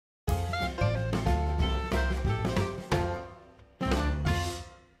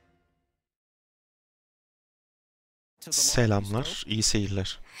Selamlar, iyi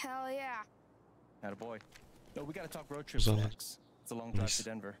seyirler. Hell yeah. Attaboy. No, we gotta talk road trips Güzel. next. It's a long drive to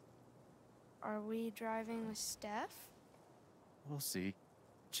Denver. Are we driving with Steph? We'll see.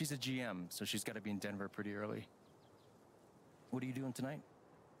 She's a GM, so she's gotta be in Denver pretty early. What are you doing tonight?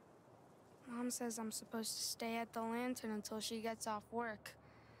 Mom says I'm supposed to stay at the Lantern until she gets off work.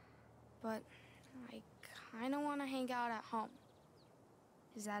 But I kinda wanna hang out at home.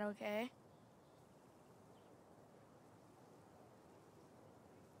 Is that okay?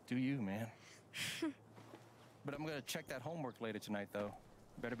 Do you, man? But I'm gonna check that homework later tonight, though.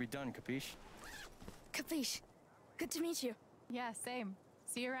 Better be done, capiche? Capiche. Good to meet you. Yeah, same.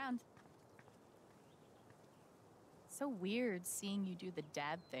 See you around. So weird seeing you do the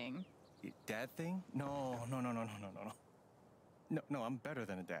dad thing. Dad thing? No. No, I'm better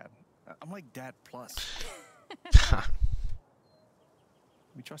than a dad. I'm like dad plus.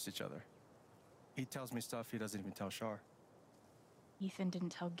 We trust each other. He tells me stuff he doesn't even tell Shar. Ethan didn't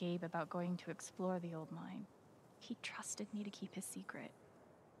tell Gabe about going to explore the old mine. He trusted me to keep his secret.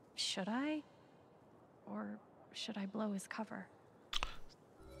 Should I? Or should I blow his cover?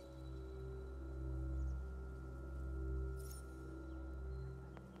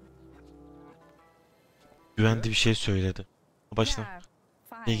 Güvenli bir şey söyledi. Başına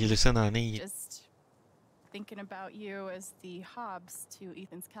ne gelirse nane yiyin. Just thinking about you as the Hobbs to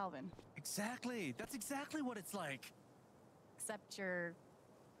Ethan's Calvin. Exactly. That's exactly what it's like. Except you're,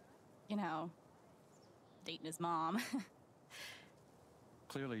 you know, dating his mom.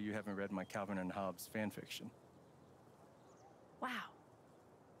 Clearly, you haven't read my Calvin and Hobbes fan fiction. Wow.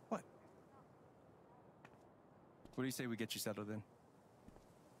 What? What do you say we get you settled in?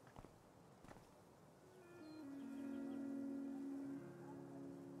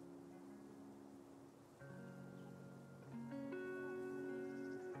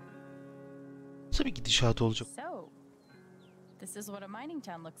 Nasıl bir gidişat olacak? So, this is what a mining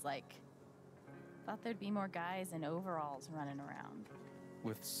town looks like. Thought there'd be more guys in overalls running around.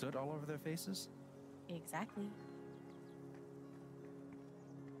 With soot all over their faces? Exactly.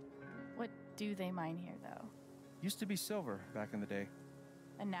 What do they mine here, though? Used to be silver back in the day.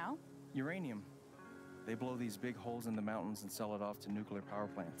 And now? Uranium. They blow these big holes in the mountains and sell it off to nuclear power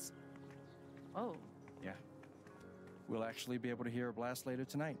plants. Oh. Yeah. We'll actually be able to hear a blast later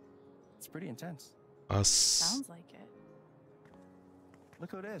tonight. It's pretty intense. Sounds like it.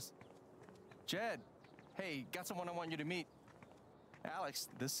 Look who it is. Jed. Hey, got someone I want you to meet. Alex,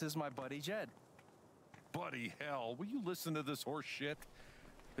 this is my buddy Jed. Buddy hell, will you listen to this horse shit?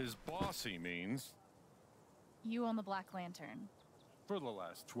 His boss, he means. You own the Black Lantern. For the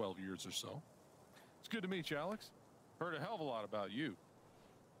last 12 years or so. It's good to meet you, Alex. Heard a hell of a lot about you.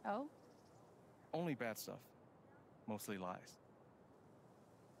 Oh? Only bad stuff. Mostly lies.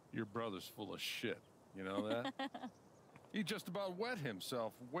 Your brother's full of shit, you know that? He just about wet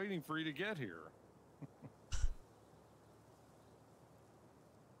himself waiting for you to get here.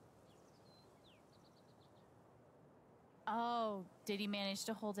 Oh, did he manage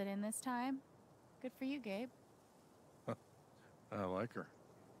to hold it in this time? Good for you, Gabe. I like her.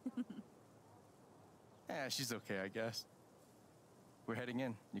 Yeah, she's okay, I guess. We're heading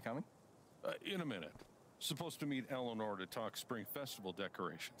in. You coming? In a minute. Supposed to meet Eleanor to talk spring festival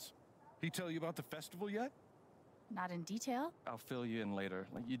decorations. He tell you about the festival yet? Not in detail. I'll fill you in later.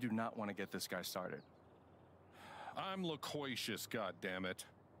 Like, you do not want to get this guy started. I'm loquacious, goddammit.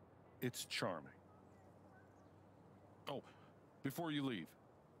 It's charming. Oh, before you leave,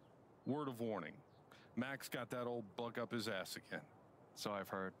 word of warning. Max got that old bug up his ass again. So I've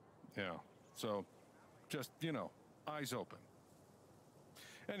heard. Yeah, so just, you know, eyes open.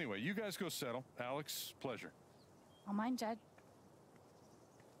 Anyway, you guys go settle. Alex, pleasure. I'll mind Jed.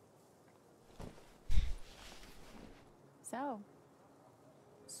 So,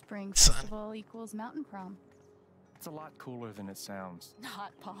 spring festival equals mountain prom. It's a lot cooler than it sounds.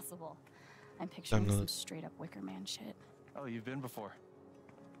 Not possible. I'm picturing some straight up Wicker Man shit. Oh, you've been before.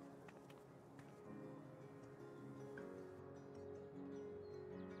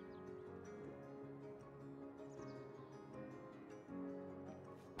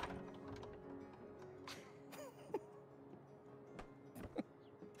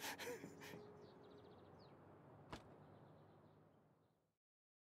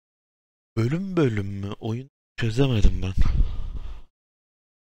 Bölüm bölüm mü? Oyun çözemedim ben.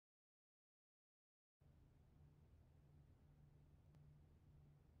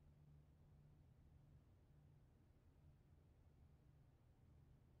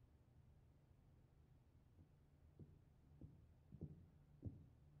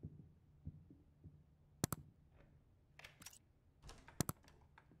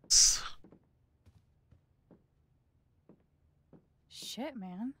 shit,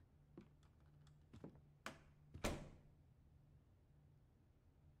 man.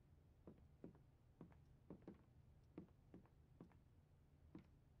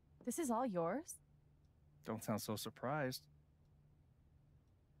 This is all yours? Don't sound so surprised.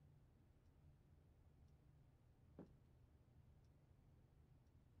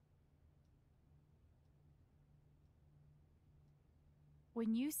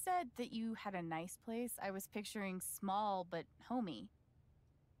 When you said that you had a nice place, I was picturing small but homey.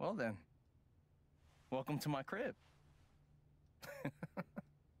 Well then, welcome to my crib.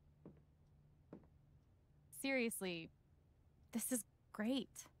 Seriously, this is great.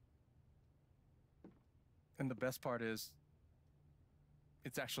 And the best part is,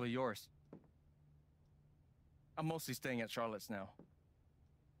 it's actually yours. I'm mostly staying at Charlotte's now.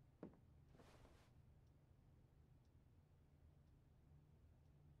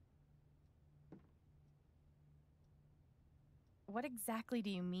 What exactly do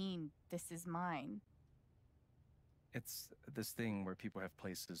you mean, this is mine? It's this thing where people have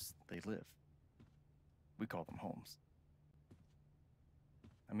places they live. We call them homes.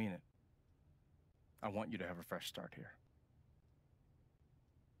 I mean it. I want you to have a fresh start here.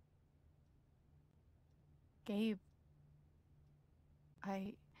 Gabe,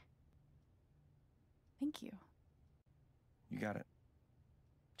 thank you. You got it.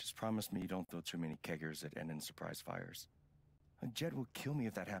 Just promise me you don't throw too many keggers that end in surprise fires. Jed will kill me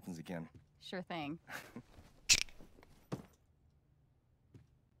if that happens again. Sure thing.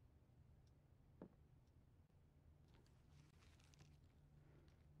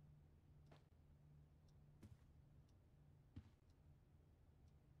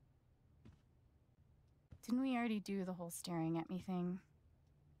 Didn't we already do the whole staring at me thing?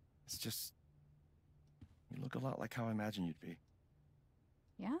 It's just, you look a lot like how I imagined you'd be.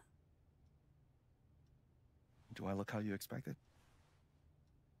 Yeah? Do I look how you expected?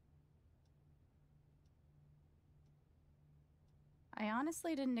 I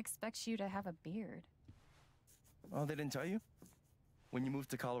honestly didn't expect you to have a beard. Oh, they didn't tell you? When you move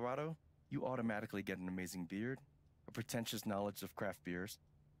to Colorado, you automatically get an amazing beard, a pretentious knowledge of craft beers,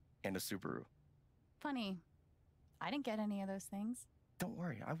 and a Subaru. Funny. I didn't get any of those things. Don't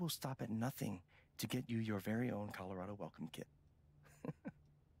worry, I will stop at nothing to get you your very own Colorado welcome kit.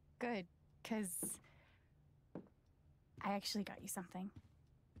 Good, 'cause I actually got you something.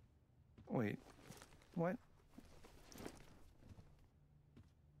 Wait, what?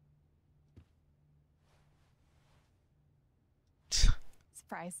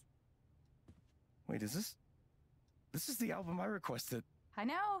 Surprise. Wait, is this? This is the album I requested. I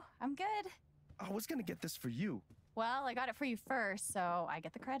know, I'm good. I was gonna get this for you. Well, I got it for you first, so I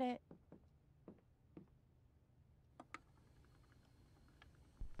get the credit.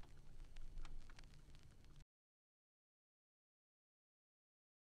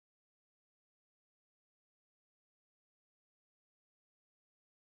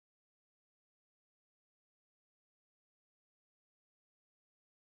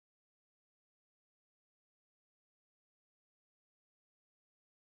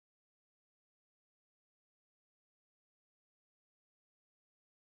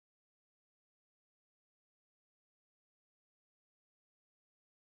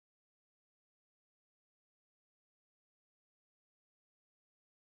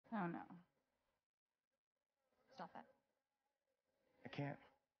 Oh no. Stop that. I can't.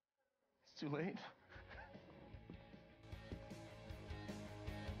 It's too late.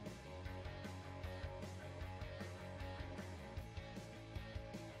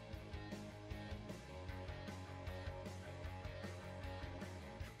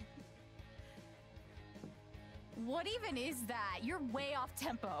 What even is that? You're way off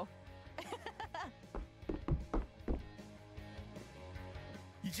tempo.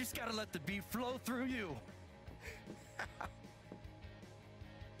 You just gotta let the beat flow through you.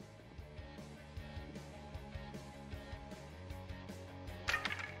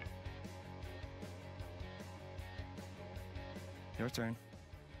 Your turn.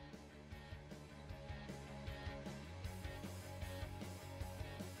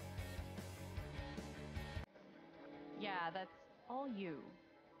 Yeah, that's all you.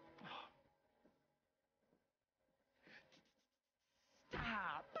 Stop.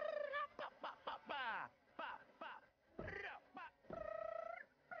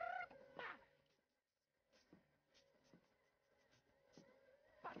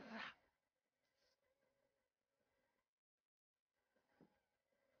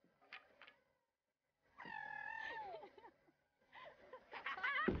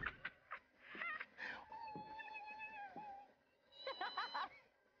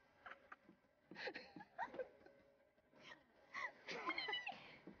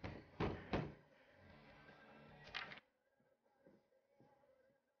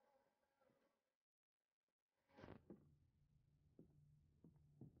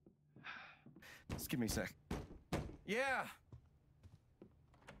 Just give me a sec. Yeah.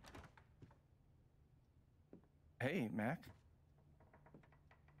 Hey, Mac.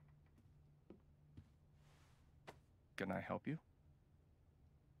 Can I help you?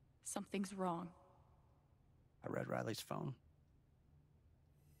 Something's wrong. I read Riley's phone.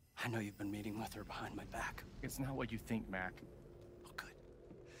 I know you've been meeting with her behind my back. It's not what you think, Mac. Oh, good.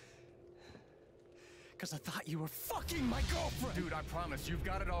 Because I thought you were fucking my girlfriend! Dude, I promise, you've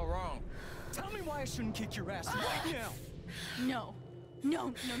got it all wrong. Tell me why I shouldn't kick your ass right now! No.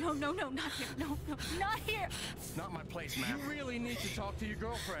 No, not here. No, not here. It's not my place, Mac. You really need to talk to your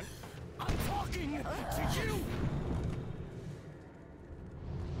girlfriend. I'm talking to you!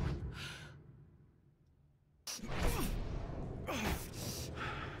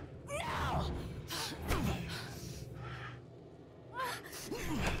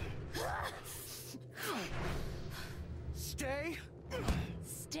 Stay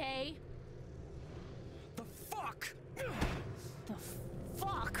Stay the fuck the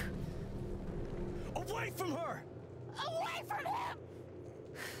fuck away from her! away from him!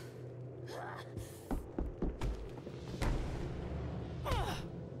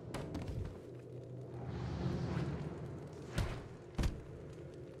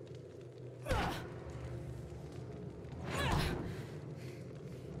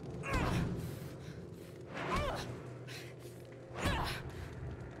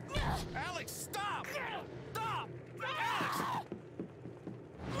 Alex, stop! Stop!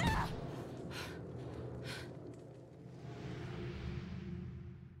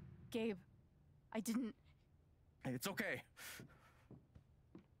 Gabe, I didn't. Hey, it's okay.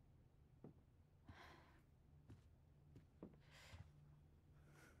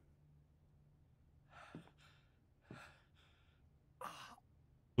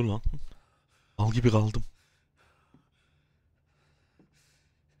 Dur lan. Al gibi kaldım.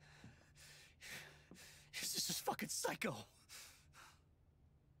 This is fucking psycho.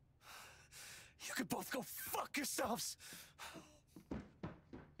 You could both go fuck yourselves.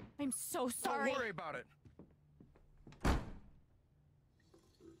 I'm so sorry. Don't worry about it.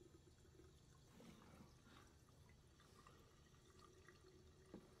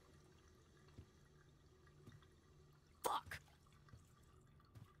 Fuck.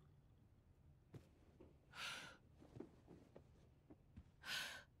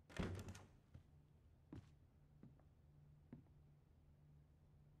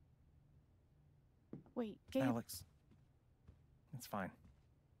 Wait, Gabe. Alex, it's fine.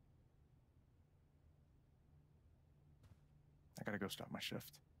 I gotta go stop my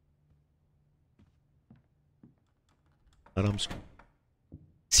shift. Aramız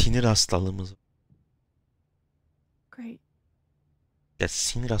sinir hastalığımız. Great. Ya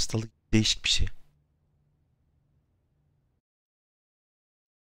sinir hastalığı değişik bir şey.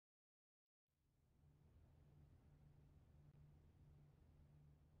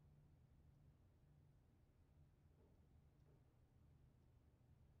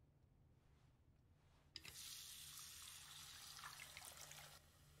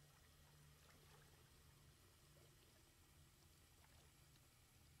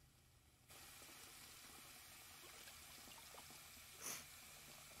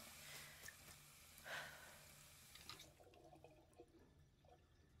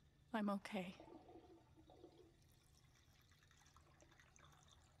 I'm okay.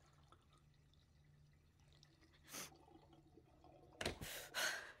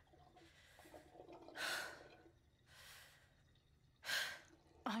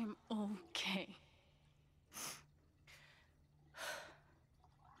 I'm okay.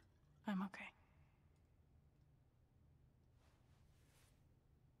 I'm okay.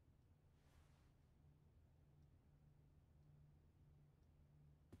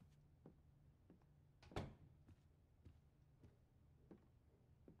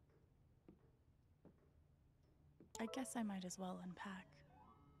 I guess I might as well unpack.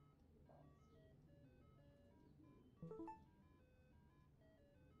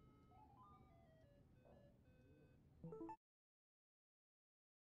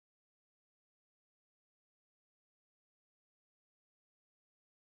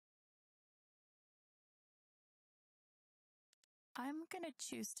 I'm gonna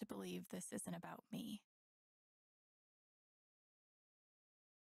choose to believe this isn't about me.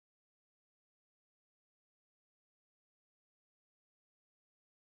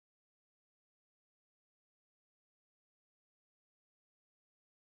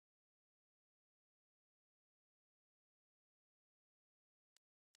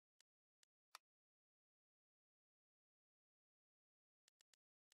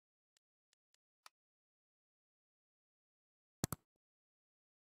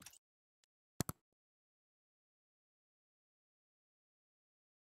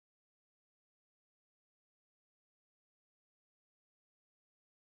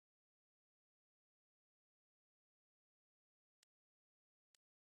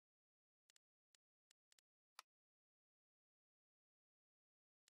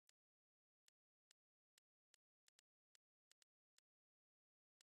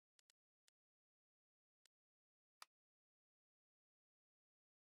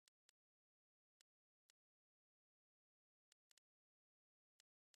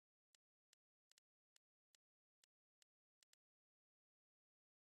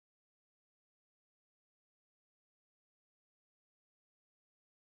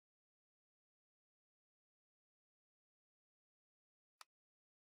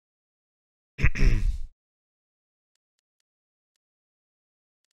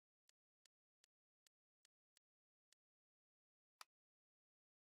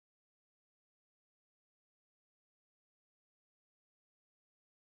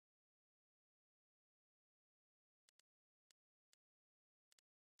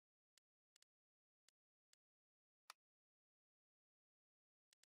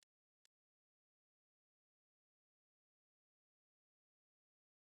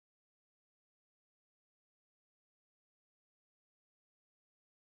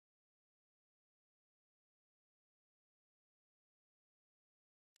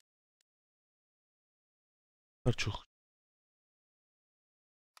 var çok.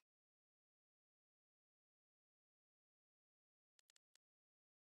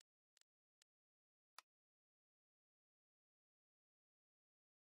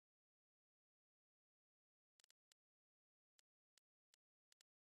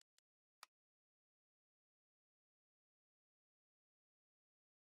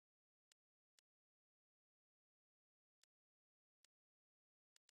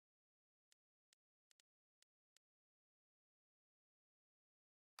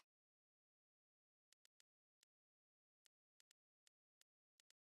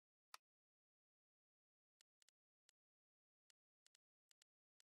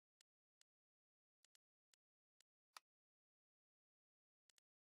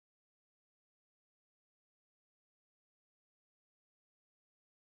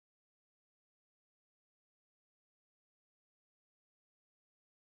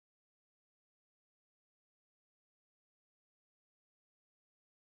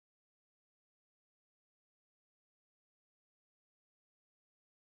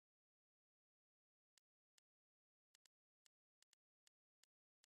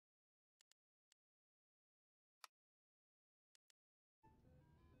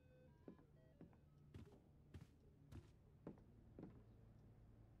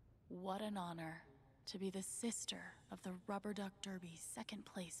 What an honor to be the sister of the Rubber Duck Derby second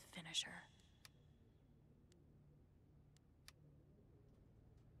place finisher.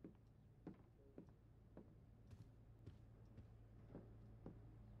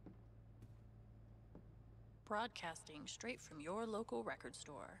 Broadcasting straight from your local record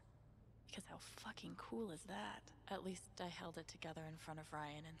store. Because how fucking cool is that? At least I held it together in front of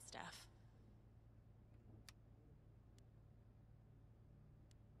Ryan and Steph.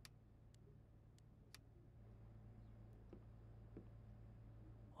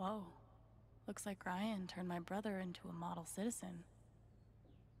 Whoa. Looks like Ryan turned my brother into a model citizen.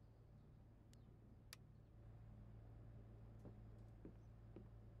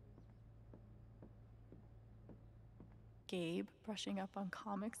 Gabe brushing up on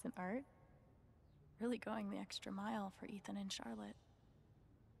comics and art. Really going the extra mile for Ethan and Charlotte.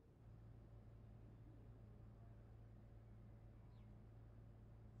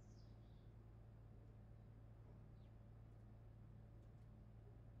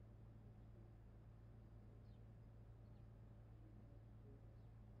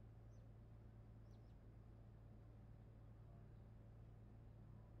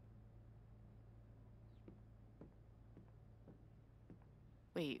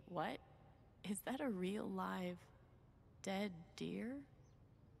 Wait, what? Is that a real live dead deer?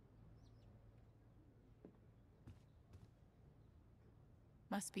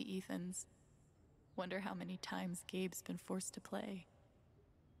 Must be Ethan's. Wonder how many times Gabe's been forced to play.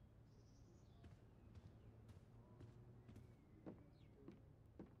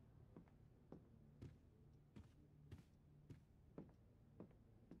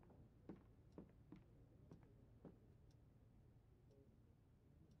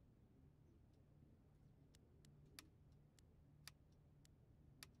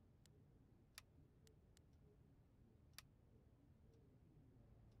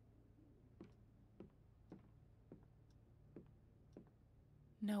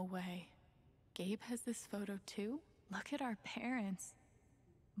 No way. Gabe has this photo too? Look at our parents.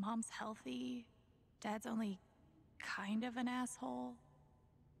 Mom's healthy. Dad's only kind of an asshole.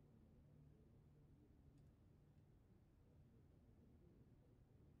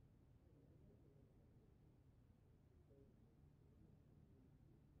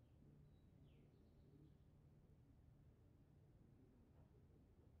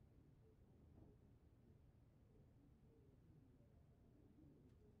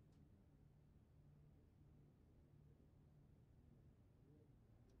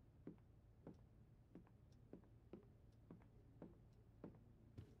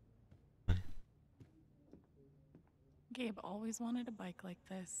 Gabe always wanted a bike like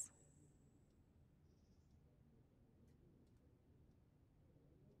this.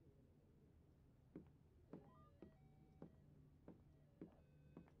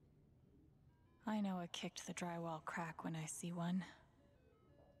 I know it kicked the drywall crack when I see one.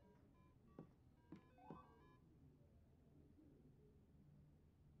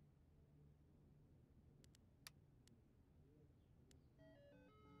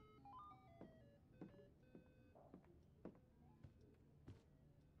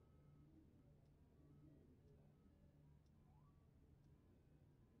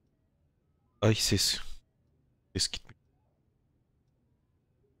 Ay ses. Ses gitmiyor.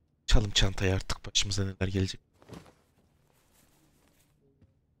 Çalım çantayı artık başımıza neler gelecek.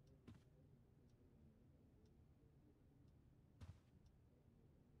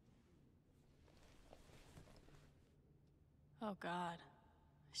 God.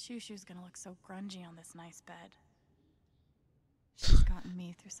 Shushu's gonna look so grungy on this nice bed. She's gotten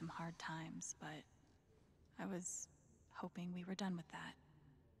me through some hard times, but I was hoping we were done with that.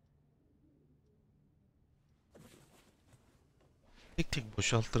 Tek tek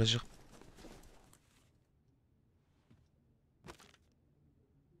boşalttıracak.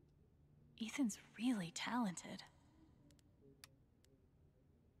 Ethan's really talented.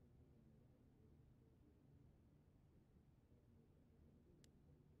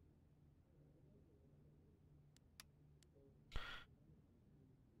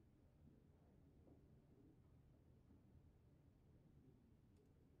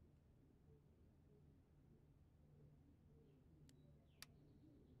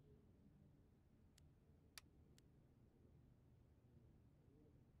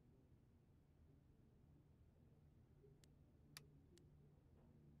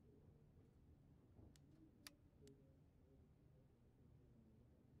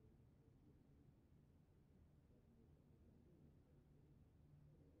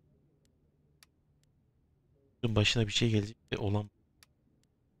 Başına bir şey gelecek ve olan.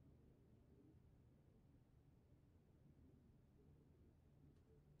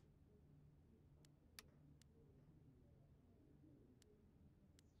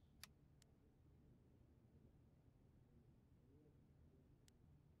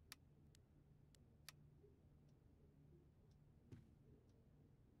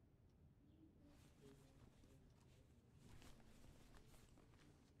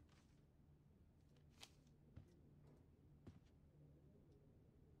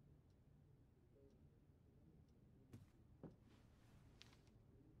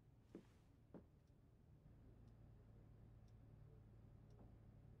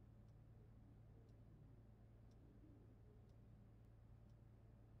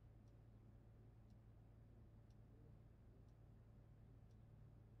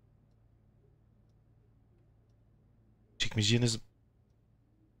 Çekmeyeceğiniz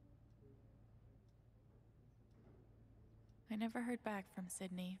I never heard back from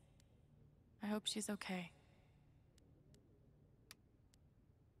Sydney. I hope she's okay.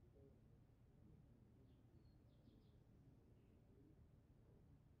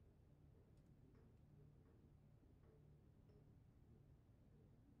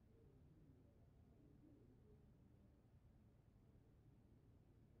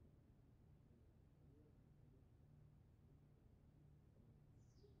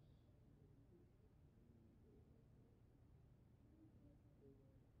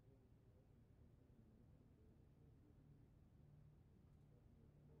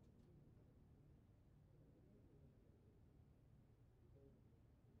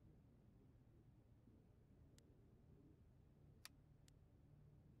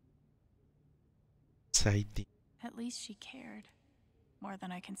 Sait değil. At least she cared. More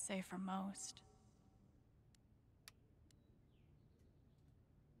than I can say for most.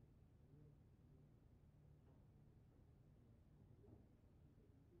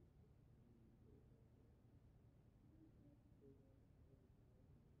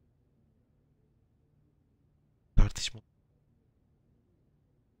 Tartışma.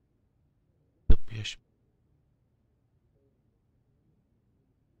 Bu yaş.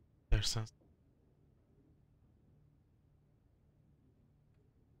 Dersen.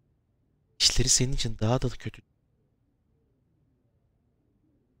 İşleri senin için daha da kötü.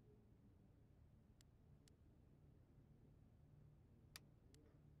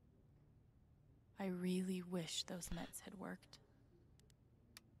 I really wish those meds had worked.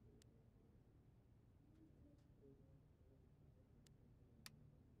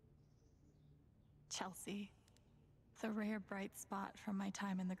 Chelsea, the rare bright spot from my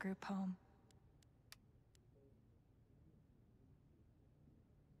time in the group home.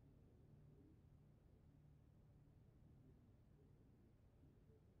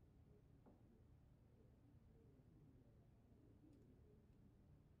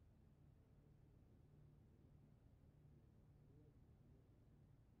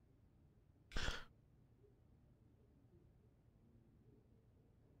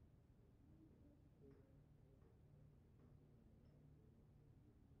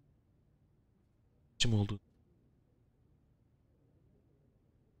 Kim oldu?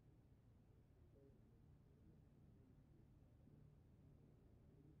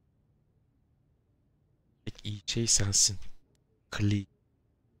 Tek iyi şey sensin.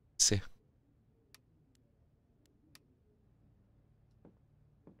 Klise.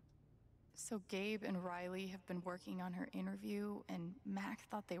 So Gabe and Riley have been working on her interview, and Mac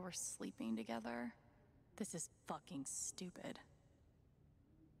thought they were sleeping together. This is fucking stupid.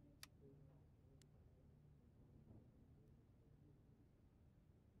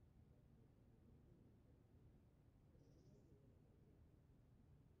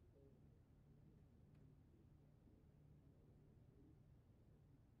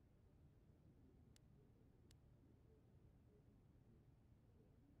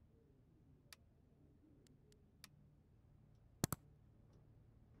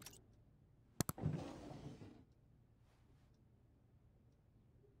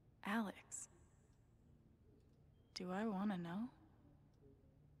 Alex? Do I want to know?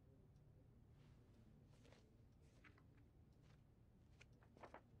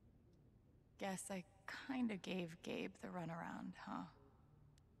 Guess I kind of gave Gabe the runaround, huh?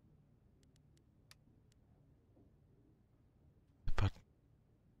 Bak.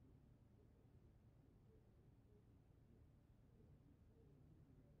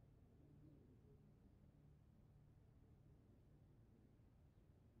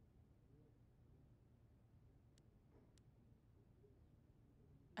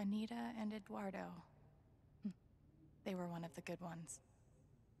 Anita and Eduardo. They were one of the good ones.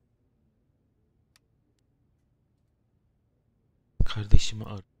 Kardeşimi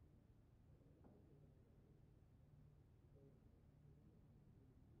ar.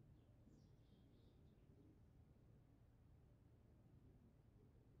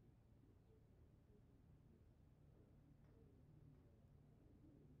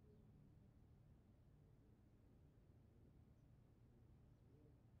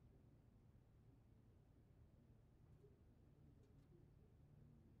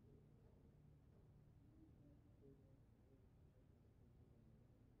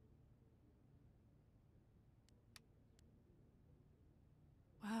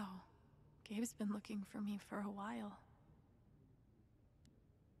 Wow, Gabe's been looking for me for a while.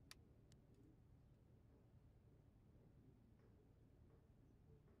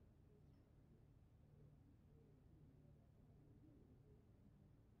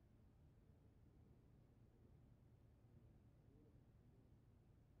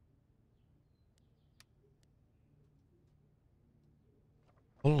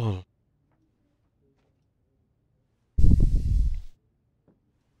 Allah Allah.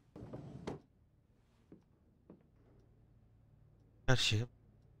 Her şey.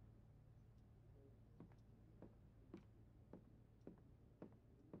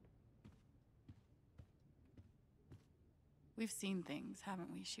 We've seen things, haven't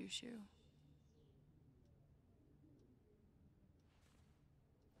we, Shushu?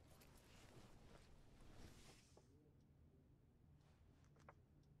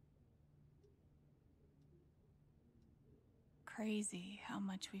 Crazy how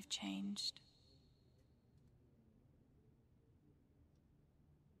much we've changed.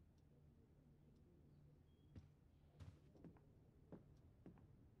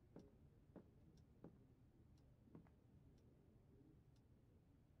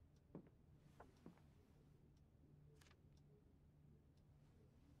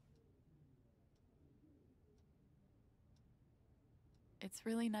 It's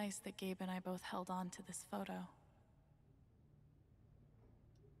really nice that Gabe and I both held on to this photo.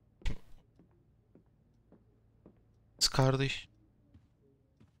 Kız kardeş.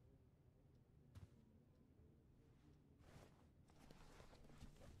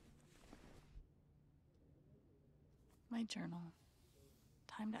 My journal.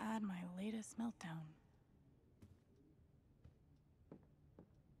 Time to add my latest meltdown.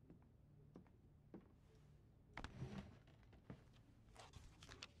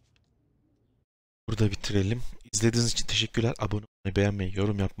 Burada bitirelim. İzlediğiniz için teşekkürler. Abone olmayı, beğenmeyi,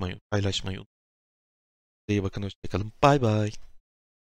 yorum yapmayı, paylaşmayı unutmayın. İyi bakın, hoşçakalın. Bay bay.